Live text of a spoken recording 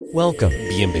Welcome.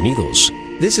 Bienvenidos.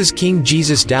 This is King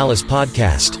Jesus Dallas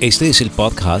Podcast. Este es el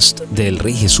podcast del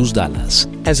Rey Jesús Dallas.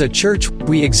 As a church,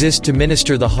 we exist to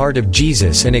minister the heart of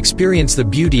Jesus and experience the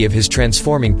beauty of His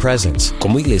transforming presence.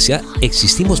 Como iglesia,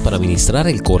 existimos para ministrar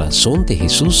el corazón de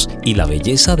Jesús y la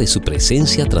belleza de su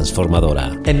presencia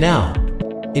transformadora. And now,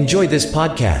 enjoy this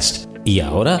podcast. Y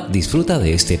ahora disfruta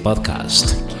de este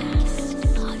podcast.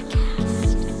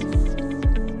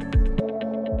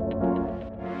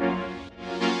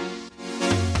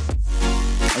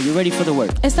 Are you ready for the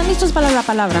word? ¿Están listos para la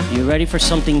palabra? Are you ready for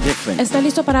something different? ¿Están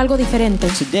listos para algo diferente?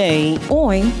 Today,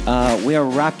 Hoy we are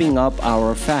wrapping up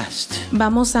our fast.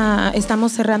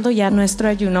 estamos cerrando ya nuestro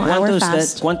ayuno, our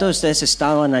fast. ¿Cuántos de ustedes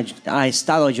ha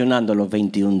estado ayunando los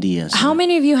 21 días? How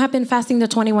many of you have been fasting the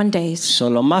 21 days?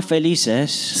 Son los más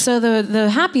felices. So the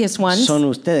happiest ones, Son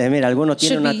ustedes. Mira, algunos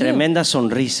tienen should una be you. tremenda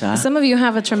sonrisa. Some of you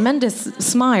have a tremendous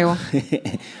smile,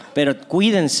 Pero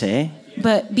cuídense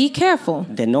but be careful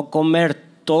de no comer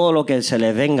todo lo que se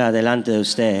le venga delante de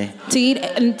usted, to eat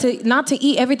and not to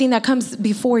eat everything that comes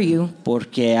before you,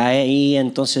 porque ahí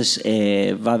entonces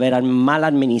va a haber mala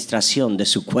administración de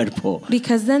su cuerpo.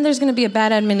 because then there's going to be a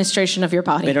bad administration of your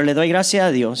body. Pero le doy gracias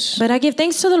a Dios But I give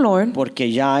thanks to the Lord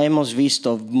porque ya hemos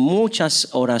visto muchas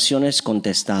oraciones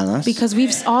contestadas. because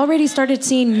we've already started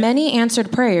seeing many answered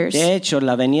prayers. De hecho,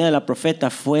 la venida de la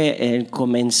profeta fue el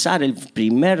comenzar el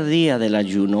primer día del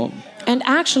ayuno. And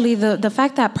actually, the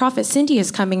fact that Prophet Cindy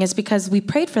is coming is because we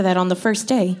prayed for that on the first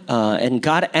day. And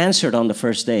God answered on the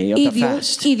first day of the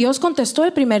fast. Y Dios contestó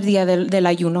el primer día del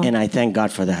ayuno. And I thank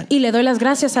God for that. Y le doy las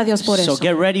gracias a Dios por So eso.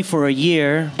 get ready for a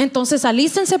year Entonces,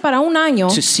 alístense para un año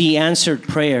to see answered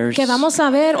prayers que vamos a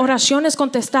ver oraciones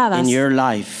contestadas in your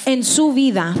life. en su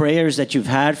vida. Prayers that you've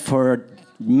had for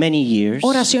many years.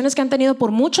 Oraciones que han tenido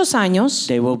por muchos años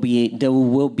They will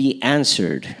be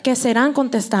answered. que serán I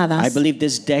contestadas. believe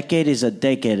this decade is a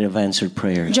decade of answered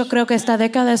prayers. Yo creo que esta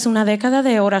década es una década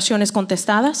de oraciones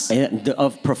contestadas,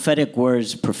 Of prophetic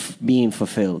words being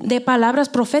fulfilled. de palabras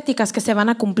proféticas que se van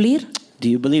a cumplir. Do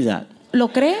you believe that? ¿Lo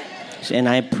cree? And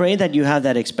I pray that you have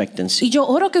that expectancy. Y yo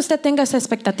oro que usted tenga esa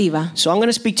expectativa. So I'm going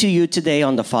to speak to you today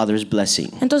on the Father's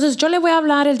blessing. Entonces yo le voy a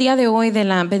hablar el día de hoy de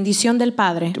la bendición del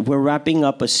Padre. We're wrapping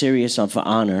up a series of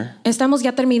honor. Estamos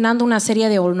ya terminando una serie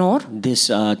de honor. This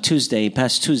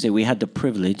past Tuesday, we had the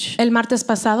privilege El martes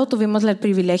pasado tuvimos el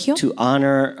privilegio to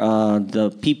honor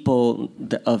the people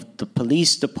of the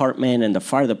police department and the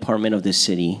fire department of this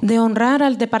city. de honrar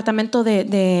al departamento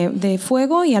de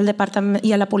fuego y a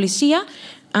la policía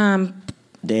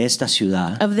De esta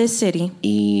ciudad. of this city.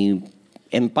 Y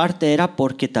en parte era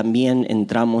porque también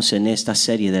entramos en esta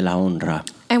serie de la honra.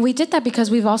 And we did that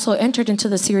because we've also entered into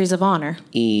the series of honor.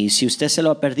 Y si usted se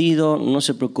lo ha perdido, no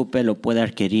se preocupe, lo puede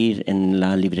adquirir en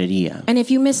la librería. And if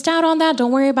you missed out on that,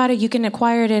 don't worry about it. You can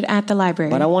acquire it at the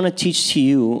library. But I want to teach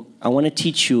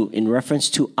you in reference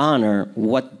to honor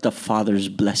what the Father's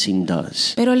blessing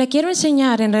does. Pero le quiero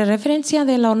enseñar en referencia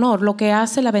del honor lo que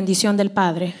hace la bendición del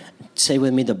Padre. Say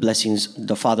with me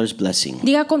the Father's blessing.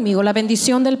 Diga conmigo la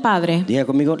bendición del Padre. Diga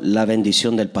conmigo la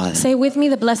bendición del Padre. Say with me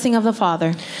the blessing of the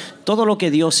Father. Todo lo que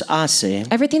Dios hace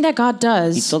Everything that God y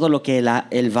does todo lo que Él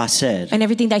va a hacer, and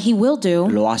everything that He will do,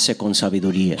 lo hace con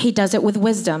sabiduría. He does it with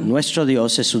wisdom. Nuestro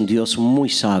Dios es un Dios muy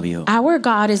sabio. Our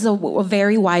God is a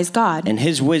very wise God. And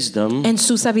His wisdom En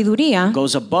su sabiduría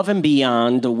goes above and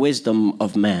beyond the wisdom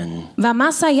of man. va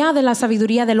más allá de la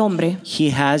sabiduría del hombre.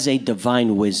 He has a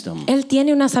divine wisdom. Él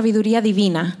tiene una sabiduría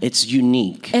divina. It's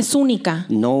unique. Es única.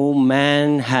 No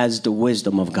man has the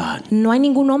wisdom of God. No hay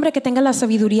ningún hombre que tenga la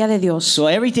sabiduría de Dios. So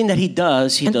everything that he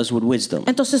does with wisdom.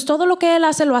 Entonces todo lo que él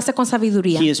hace lo hace con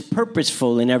sabiduría. He is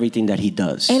purposeful in everything that he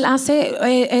does. Él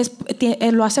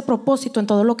lo hace a propósito en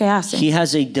todo lo que hace. He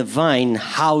has a divine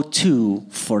how-to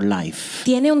for life.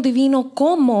 Tiene un divino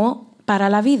cómo para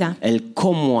la vida. El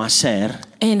cómo hacer,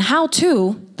 En how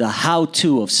to, the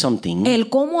how-to of something. el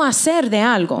cómo hacer de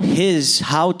algo. His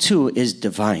how-to is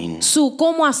divine. Su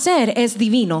cómo hacer es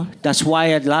divino. That's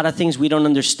why a lot of things we don't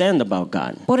understand about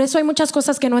God. Por eso hay muchas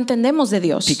cosas que no entendemos de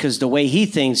Dios. Because the way he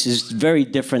thinks is very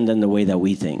different than the way that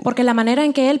we think. Porque la manera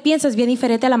en que él piensa es bien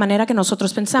diferente a la manera que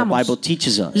nosotros The pensamos. Bible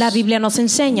teaches us. La Biblia nos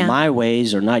enseña. My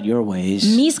ways are not your ways.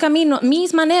 Mis caminos,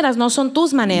 mis maneras no son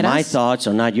tus My maneras. thoughts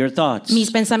are not your thoughts. Mis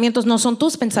pensamientos no son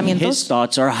tus His pensamientos.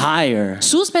 thoughts are higher.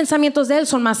 sus pensamientos de él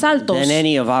son más altos than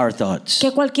any of our thoughts.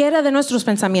 que cualquiera de nuestros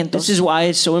pensamientos. This is why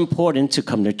it's so important to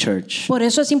come to church. Por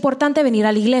eso es importante venir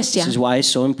a la iglesia. This is why it's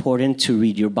so important to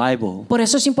read your Bible. Por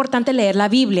eso es importante leer la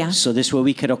Biblia. So this way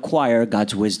we can acquire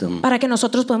God's wisdom. Para que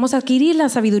nosotros podamos adquirir la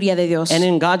sabiduría de Dios. And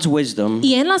in God's wisdom,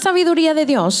 Y en la sabiduría de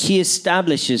Dios, He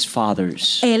establishes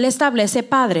fathers. Él establece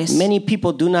padres. Many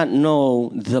people do not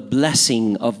know the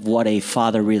blessing of what a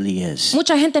father really is.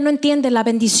 Mucha gente no entiende la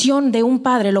bendición de un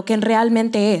padre, lo que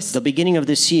realmente es. The beginning of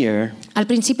this year, Al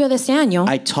principio de este año,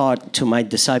 I taught to my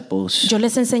disciples yo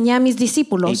les enseñé a mis a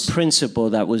discípulos principle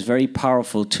that was very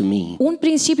powerful to me. un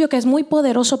principio que es muy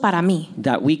poderoso para mí.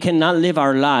 That we cannot live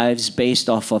our lives based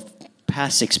off of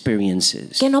past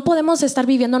experiences. Que no podemos estar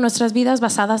viviendo nuestras vidas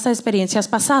basadas a experiencias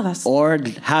pasadas. Or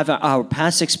have our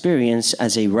past experience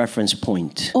as a reference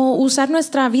point. O usar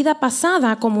nuestra vida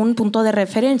pasada como un punto de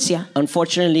referencia.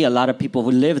 Unfortunately, a lot of people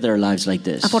who live their lives like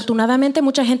this. Afortunadamente,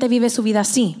 mucha gente vive su vida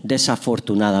así.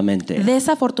 Desafortunadamente.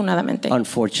 Desafortunadamente.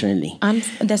 Unfortunately.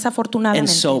 Desafortunadamente. And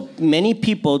so many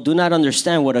people do not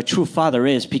understand what a true father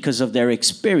is because of their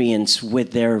experience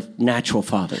with their natural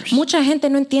fathers. Mucha gente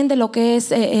no entiende lo que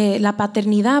es la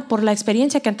paternidad por la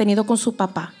experiencia que han tenido con su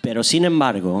papá. Pero sin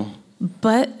embargo,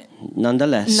 But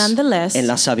nonetheless, en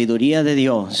la sabiduría de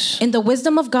Dios, in the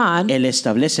wisdom of God, Él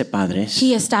establece padres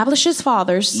He establishes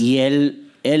fathers, y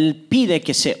Él pide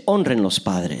que se honren los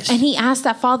padres. and He asks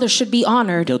that fathers should be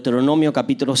honored. Deuteronomio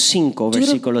capítulo 5,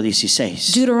 versículo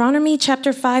 16. Deuteronomy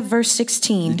chapter 5 verse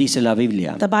 16. Dice la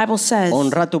Biblia: The Bible says,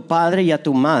 honra a tu padre y a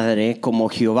tu madre como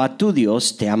Jehová tu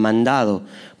Dios te ha mandado,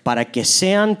 para que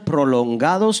sean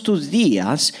prolongados tus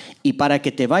días y para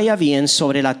que te vaya bien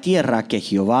sobre la tierra que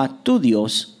Jehová tu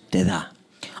Dios te da.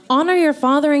 honor your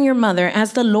father and your mother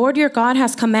as the Lord your God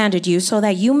has commanded you, so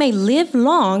that you may live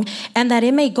long and that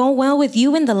it may go well with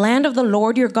you in the land of the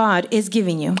Lord your God is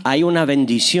giving you. Hay una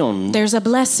bendición There's a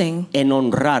blessing en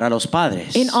honrar a los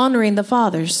padres. in honoring the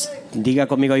fathers. Diga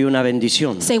conmigo, hay una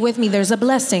bendición. Say with me, there's a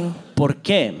blessing. ¿Por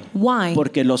qué? Why?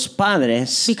 Porque los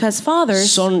padres Because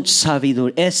fathers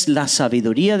es la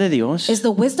sabiduría de Dios is the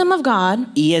wisdom of God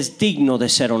y es digno de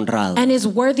ser honrado. and is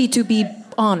worthy to be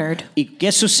honored. ¿Y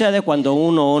qué sucede cuando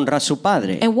uno honra a su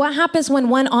padre? And what happens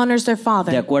when one honors their De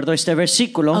father? acuerdo a este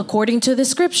versículo, According to the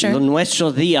scripture,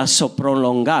 nuestros días son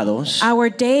prolongados. our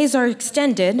days are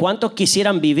extended. ¿Cuántos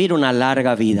quisieran vivir una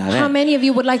larga vida? How many of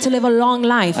you would like to live a long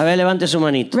life? A ver, levante su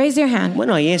manito. Raise your hand.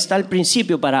 Bueno, ahí está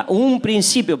un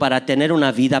principio para tener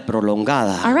una vida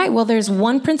prolongada. All right, well, there's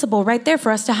one principle right there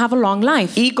for us to have a long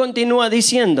life. Y continúa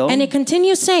diciendo: And it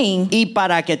continues saying, y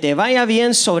para que te vaya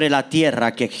bien sobre la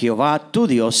tierra que Jehová tu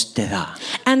Dios te da.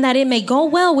 and that it may go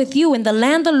well with you in the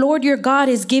land the Lord your God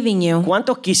is giving you.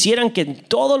 ¿Cuántos quisieran que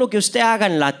todo lo que usted haga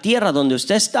en la tierra donde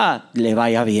usted está le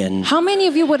vaya bien? How many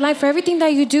of you would like for everything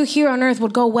that you do here on earth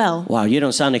would go well? Wow, you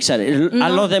don't sound excited. A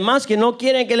los demás que no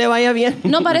quieren que le vaya bien.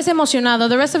 No parece emocionado.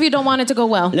 The rest of you don't want it to go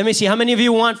well. Let me see, how many of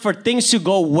you want for things to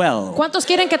go well? ¿Cuántos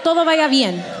quieren que todo vaya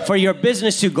bien? For your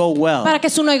business to go well? Para que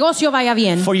su negocio vaya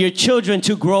bien. For your children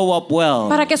to grow up well?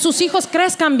 Para que sus hijos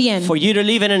crezcan bien. For you to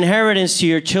leave an inheritance to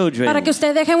your children? Para que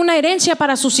usted deje una herencia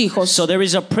para sus hijos. So there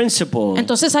is a principle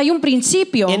Entonces hay un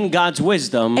principio in God's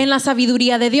wisdom, en la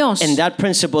sabiduría de Dios. and that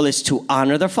principle is to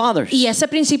honor the fathers. Y ese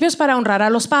principio es para honrar a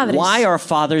los padres. Why are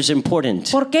fathers important?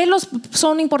 ¿Por qué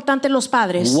son importantes los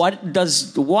padres?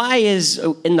 Why is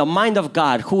in the mind of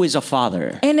God, who is a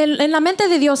father? En la mente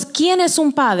de Dios, ¿quién es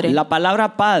un padre? La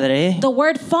palabra padre The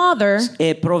word father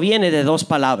proviene de dos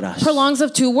palabras. belongs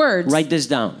of two words. Write this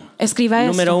down. Escriba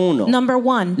Número esto. 1. Number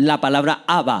 1. La palabra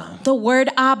Abba. The word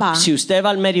Abba. Si usted va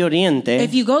al Medio Oriente,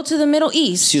 If you go to the Middle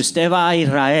East, si usted va a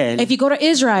Israel, if you go to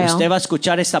Israel, usted va a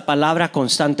escuchar esta palabra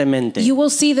constantemente, you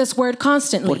will see this word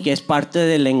constantly porque es parte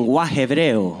del lenguaje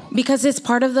hebreo. because it's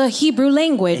part of the Hebrew Es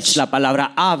language. la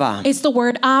palabra Abba. It's the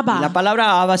word La Abba.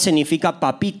 palabra Abba significa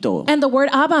papito, And the word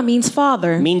Abba means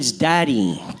father. means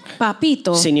daddy,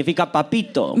 Papito significa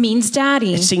papito. means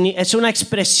daddy. Es una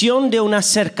expresión de una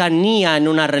cercanía en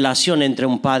una relación entre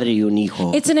un padre y un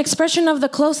hijo. It's an expression of the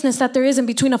closeness that there is in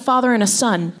between a father and a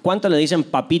son. ¿Cuánto le dicen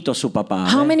papito a su papá?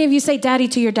 How many of you say daddy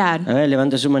to your dad? A ver,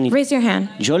 levante su manito. Raise your hand.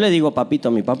 Yo le digo papito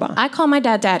a mi papá. I call my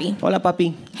dad daddy. Hola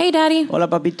papi. Hey daddy. Hola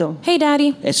papito. Hey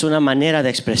daddy. Es una manera de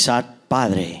expresar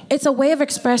padre, It's a way of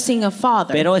expressing a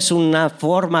father. pero es una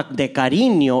forma de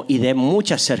cariño y de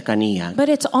mucha cercanía, But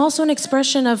it's also an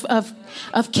expression of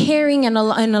caring and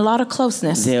a lot of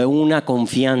closeness. de una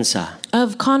confianza.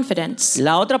 of confidence.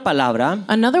 La otra palabra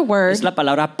Another word es la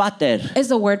palabra pater. is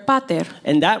the word pater.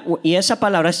 Y esa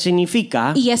palabra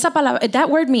significa, Y esa palabra, that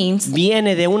word means,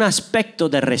 viene de un aspecto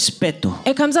de respeto.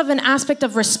 it comes of an aspect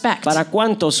of respect. ¿Para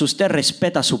cuántos usted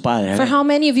respeta a su padre? For how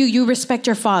many of you respect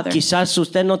your father? Quizás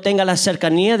usted no tenga la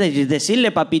cercanía de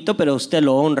decirle papito, pero usted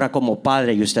lo honra como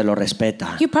padre y usted lo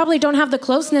respeta. You probably don't have the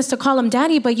closeness to call him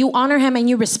daddy, but you honor him and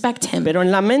you respect him. Pero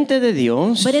en la mente de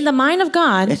Dios, But in the mind of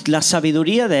God, es la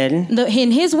sabiduría de Él.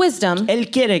 in his wisdom, Él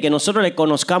quiere que nosotros le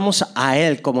conozcamos a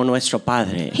Él como nuestro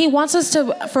Padre. he wants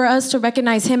for us to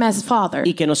recognize him as father.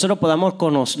 Y que nosotros podamos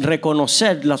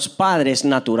reconocer los padres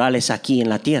naturales aquí en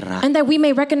la tierra. And that we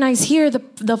may recognize here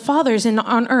the fathers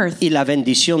on earth. Y la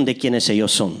bendición de quienes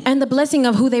ellos son. And the blessing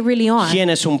of who they really are. ¿Quién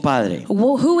es un padre?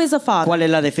 Who is a father? ¿Cuál es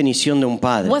la definición de un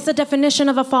padre? What's the definition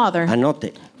of a father?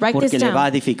 Anote, Write porque this le down. va a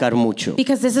edificar mucho.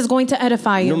 Because this is going to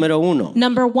edify you. Número 1.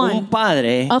 Number 1. Un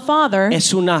padre A father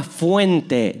es una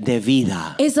fuente de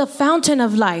vida. is a fountain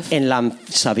of life. En la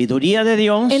sabiduría de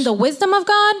Dios, In the wisdom of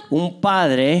God, un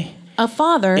padre a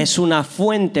father es una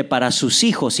fuente para sus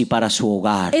hijos y para su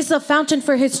hogar. is a fountain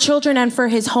for his children and for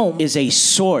his home. Is a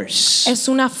source Es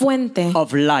una fuente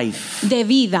of life de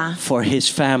vida for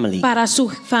his family, para su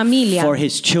familia, for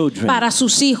his children. para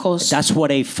sus hijos. That's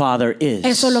what a father is.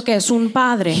 Eso es lo que es un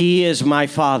padre. He is my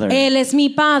father. Él es mi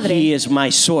padre. He is my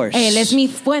source. Él es mi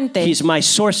fuente. He's my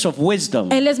source of wisdom.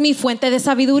 Él es mi fuente de He's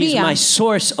sabiduría. my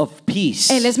source of peace.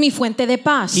 Él es mi fuente de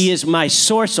paz. He is my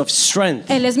source of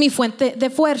strength. Él es mi fuente de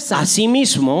fuerza.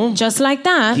 Asimismo, Just like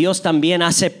that, Dios también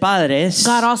hace padres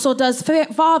God also does que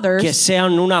fathers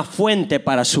sean una fuente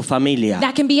para su familia.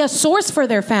 that can be a source for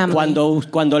their family.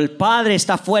 Cuando el padre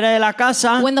está fuera de la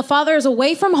casa, When the father is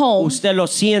away from home, usted lo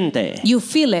siente. you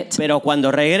feel it. Pero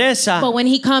cuando regresa, But when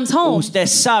he comes home, usted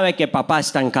sabe que papá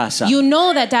está en casa. you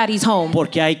know that daddy's home.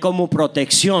 Porque hay como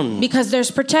protección. Because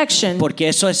there's protection. Porque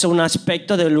eso es un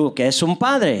aspecto de lo que es un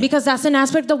padre. Because that's an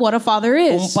aspect of what a father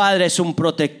Un is. padre es un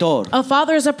protector, A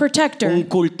father is a protector, un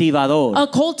cultivador, a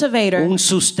cultivator, un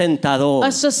sustentador,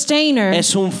 a sustainer.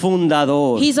 es un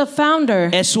fundador, He's a founder.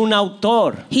 es un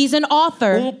autor. He's an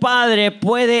author. Un padre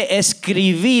puede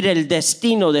escribir el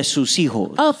destino de sus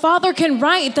hijos. A father can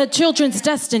write the children's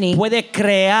destiny. Puede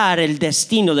crear el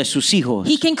destino de sus hijos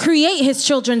He can create his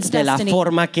children's de la destiny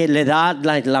forma que le da,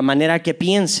 la manera que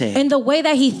piense, in the way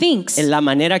that he thinks, en la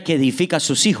manera que edifica a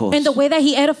sus hijos. in the way that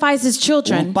he edifies his Un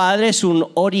children. padre es un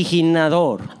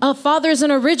originador. A father is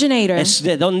an originator. Es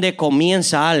de donde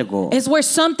comienza algo. Is where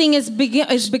something is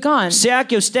begun. Sea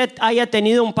que usted haya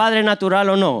tenido un padre natural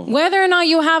o no. Whether or not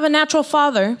you have a natural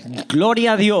father,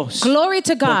 Gloria a Dios. glory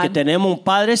to Porque God, tenemos un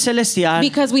Padre celestial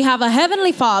because we have a heavenly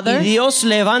y father, Dios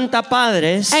levanta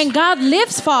padres and God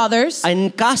lives fathers en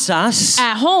casas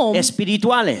at home,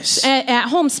 espirituales. at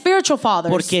home, spiritual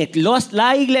fathers. Porque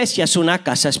la iglesia es una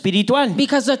casa espiritual.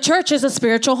 Because the church is a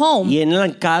spiritual home. Y en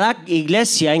cada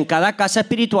iglesia, en cada casa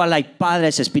espiritual hay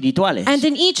padres espirituales. And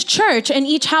in each church, in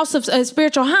each house of a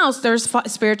spiritual house, there's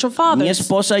spiritual Mi fathers.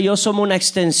 esposa y yo somos una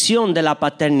extensión de la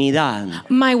paternidad.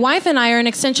 My wife and I are an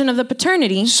extension of the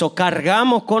paternity. So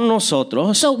cargamos con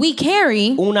nosotros So we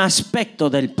carry un aspecto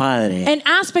del padre. an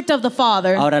aspect of the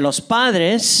father. Ahora los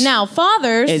padres Now,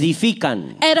 fathers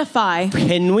edifican. edify.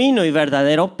 Genuino y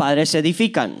verdadero padres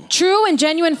edifican. True and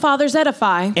genuine fathers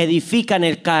edify. Edifican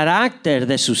el carácter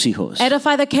de sus hijos.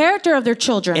 Edify the character of their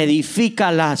children.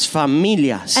 Edifica las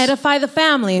familias. Edify the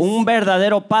families. Un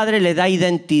verdadero padre le da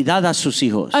identidad a sus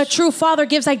hijos. A true father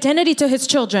gives identity to his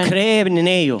children. Cree en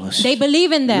ellos. They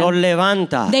believe in Los them.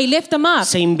 levanta. They lift them up.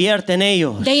 Se invierte en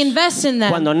ellos. They invest in them.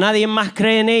 Cuando nadie más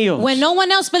cree en ellos. When no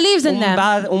one else believes in them,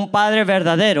 Un padre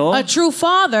verdadero a true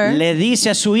father le dice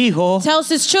a su hijo, tells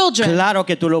his children, claro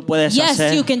que tú lo puedes yes,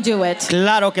 hacer. you can do it.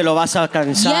 Claro que lo vas a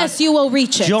alcanzar. Yes, you will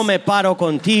reach it. Yo me paro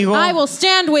contigo. I will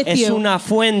stand with Es you. una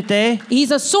fuente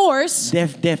He's a source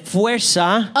de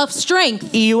fuerza of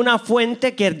strength y una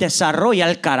fuente que desarrolla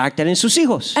el carácter en sus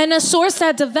hijos. and a source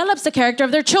that develops the character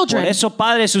of their Por children. eso,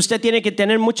 padres, usted tiene que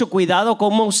tener mucho cuidado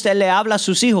cómo usted le habla a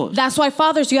sus hijos. That's why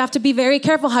fathers, you have to be very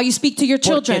careful how you speak to your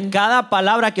Porque children. cada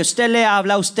palabra que usted le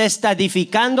habla, usted está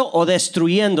edificando o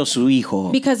destruyendo su hijo.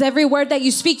 Because every word that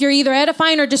you speak, you're either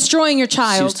edifying or destroying your Si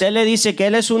child. usted le dice que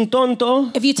él es un tonto,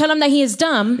 If you tell him that he is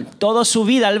dumb, toda su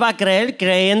vida él va a creer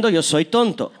creyendo yo soy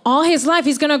tonto. all his life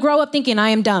he's going to grow up thinking,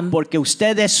 I am dumb. Porque usted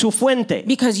usted es su fuente.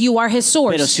 because you are his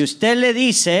Pero source. si usted le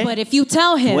dice, But if you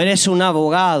tell tú him eres un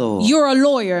abogado, you're a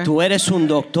lawyer, tú eres un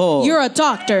doctor, you're a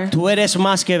doctor, tú eres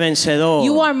más que vencedor,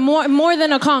 you are more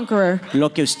than a conqueror,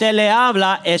 lo que usted le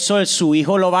habla, eso su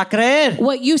hijo lo va a creer.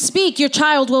 what you speak, your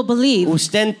child will believe.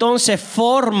 Usted entonces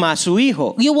forma a su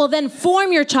hijo. You will then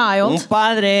form your Un child.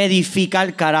 padre edifica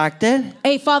el carácter.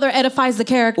 A father edifies the Un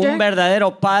character.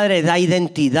 verdadero padre da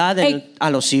identidad a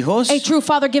los hijos. A true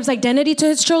father gives identity to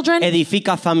his children,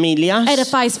 Edifica familias.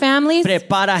 edifies families,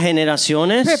 Prepara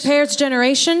generaciones. prepares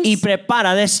generations, Y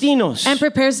prepara destinos. and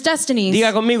prepares destinies.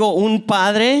 Diga conmigo, un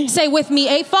padre Say with me,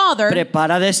 a father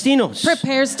prepara destinos.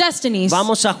 prepares destinies.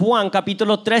 Vamos a Juan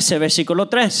capítulo 13, versículo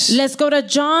 3. Let's go to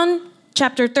John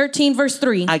chapter 13, verse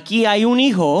 3. Aquí hay un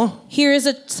hijo Here is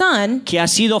a son que ha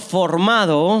sido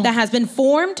formado that has been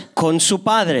formed con su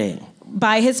padre.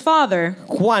 by his father.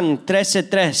 Juan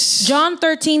 13:3. John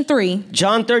 13:3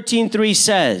 John 13:3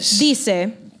 says,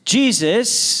 dice,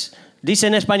 Jesus, dice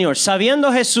en español,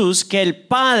 sabiendo Jesús que el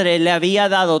Padre le había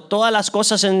dado todas las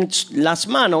cosas en las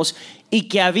manos y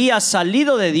que había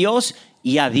salido de Dios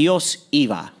y a Dios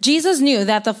iba. Jesus knew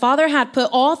that the Father had put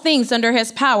all things under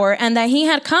his power and that he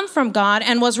had come from God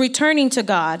and was returning to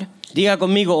God. Diga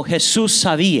conmigo, Jesús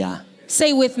sabía.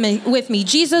 Say with me,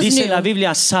 Jesus Dice la knew.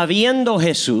 Biblia, sabiendo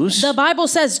Jesús, The Bible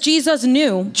says Jesus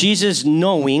knew. Jesus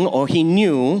knowing or he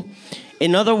knew,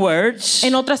 in other words,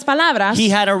 En otras palabras, he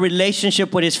had a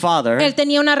relationship with his father él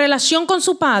tenía una relación con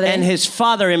su and padre his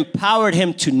father empowered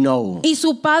him to know. y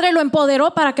su padre lo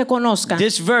empoderó para que conozca.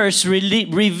 This verse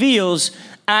reveals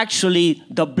actually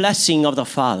the blessing of the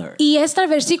father. Y este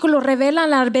versículo revela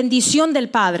la bendición del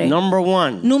padre. Number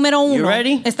one. Número You 1.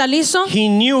 ready? ¿Está listo? He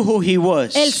knew who he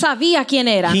was. Él sabía quién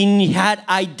era. He had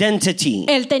identity.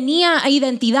 Él tenía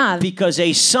identidad. Because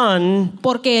a son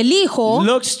Porque el hijo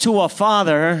looks to a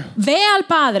father, ve al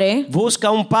padre,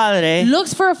 busca un padre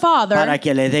looks for a para father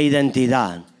que le dé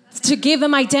identidad. to give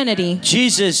him identity.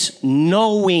 Jesus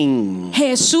knowing.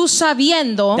 Jesús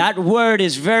sabiendo. That word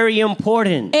is very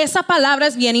important. Esa palabra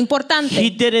es bien He importante.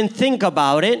 didn't think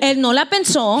about it. Él no la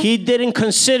pensó. He didn't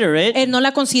consider it. Él no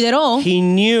la consideró. He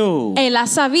knew. Él la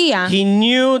sabía. He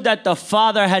knew that the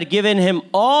Father had given him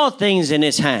all things in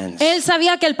his hands. Él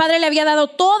sabía que el padre le había dado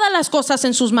todas las cosas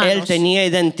en sus Él manos. tenía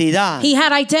identidad. He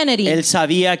had identity. Él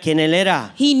sabía quién él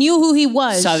era. He knew who he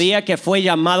was. Sabía que fue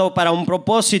llamado para un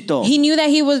propósito. He knew that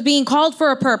he was being called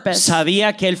for a purpose.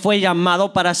 Sabía que él fue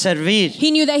llamado para servir. He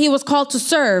knew that he was called to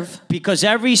serve. Because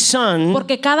every son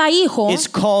Porque cada hijo is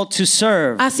called to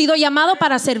serve. ha sido llamado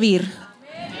para servir.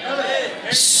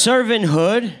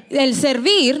 Servanthood El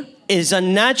servir is a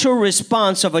natural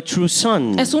response of a true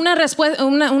son. es un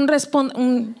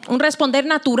responder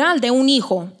natural de un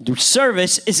hijo. The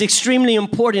service is extremely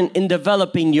important in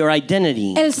developing your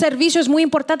identity. El servicio es muy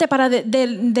importante para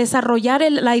desarrollar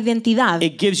la identidad.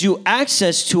 It gives you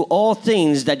access to all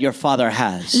things that your father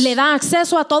has. Le da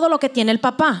acceso a todo lo que tiene el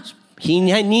papá. He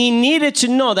needed to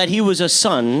know that he was a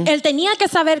son, Él tenía que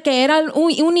saber que era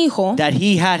un hijo, that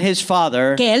he had his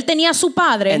father, que él tenía su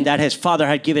padre and that his father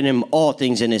had given him all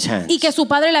things in his hands. y que su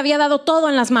padre le había dado todo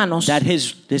en las manos. That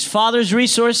his father's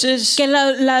resources Que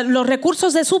los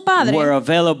recursos de su padre were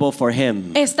available for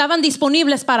him. estaban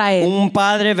disponibles para él. Un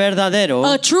padre verdadero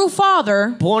A true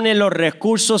father pone los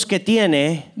recursos que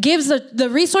tiene gives the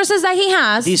resources that he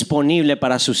has disponible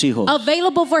para sus hijos.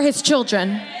 available for his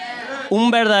children. Un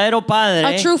verdadero A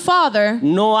padre true father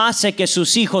no hace que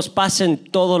sus hijos pasen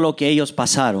todo lo que ellos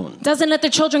pasaron. doesn't let their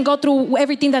children go through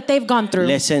everything that they've gone through.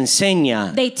 Les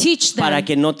enseña They teach them para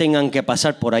que no tengan que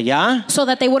pasar por allá so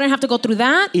that they wouldn't have to go through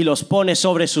that, y los pone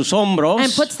sobre sus hombros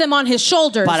and puts them on his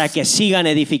shoulders para que sigan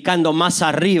edificando más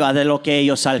arriba de lo que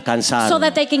ellos so alcanzaron.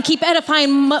 that they can keep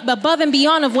edifying above and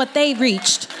beyond of what they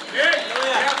reached.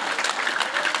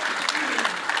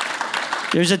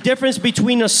 There's a difference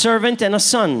between a servant and a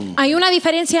son. Hay una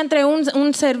diferencia entre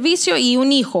un servicio y un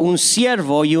hijo. Un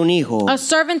siervo y un hijo. A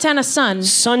servant and a son.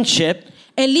 Sonship,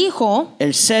 El hijo,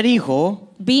 el ser hijo,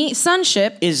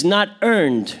 sonship, is not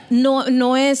earned.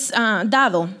 no es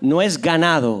dado. No es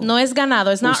ganado. No es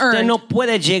ganado. It's not Usted earned.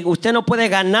 no puede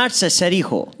ganarse ser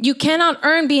hijo. You cannot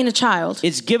earn being a child.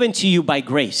 It's given to you by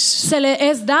grace. Se le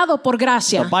es dado por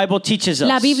gracia. The Bible teaches us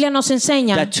La Biblia nos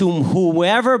enseña that to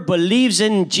whoever believes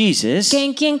in Jesus, que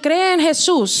en quien cree en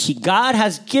Jesús, God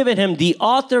has given him the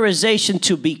authorization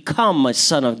to become a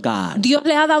son of God. Dios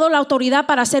le ha dado la autoridad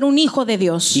para ser un hijo de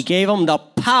Dios. He gave him the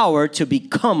power to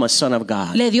become a son of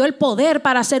God. Le dio el poder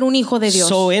para ser un hijo de Dios.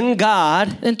 So in God,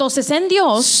 Entonces en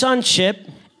Dios, sonship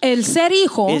El ser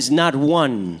hijo is not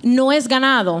won, no es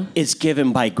ganado, it's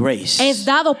given by grace. es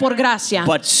dado por gracia.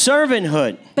 But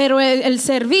servanthood Pero el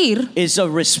servir is a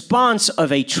response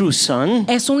of a true son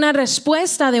es una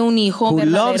respuesta de un hijo who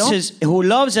verdadero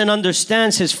loves and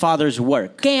understands his father's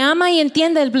work. que ama y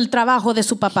entiende el trabajo de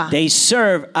su papá. They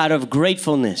serve out of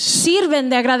gratefulness. Sirven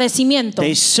de agradecimiento.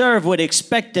 They serve with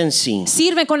expectancy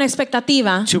Sirven con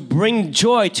expectativa to bring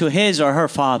joy to his or her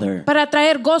father. para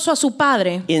traer gozo a su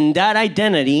padre. In that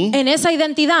identity, En esa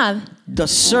identidad, the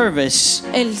service,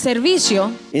 el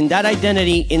servicio, in that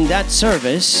identity, in that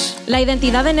service, la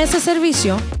identidad en ese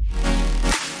servicio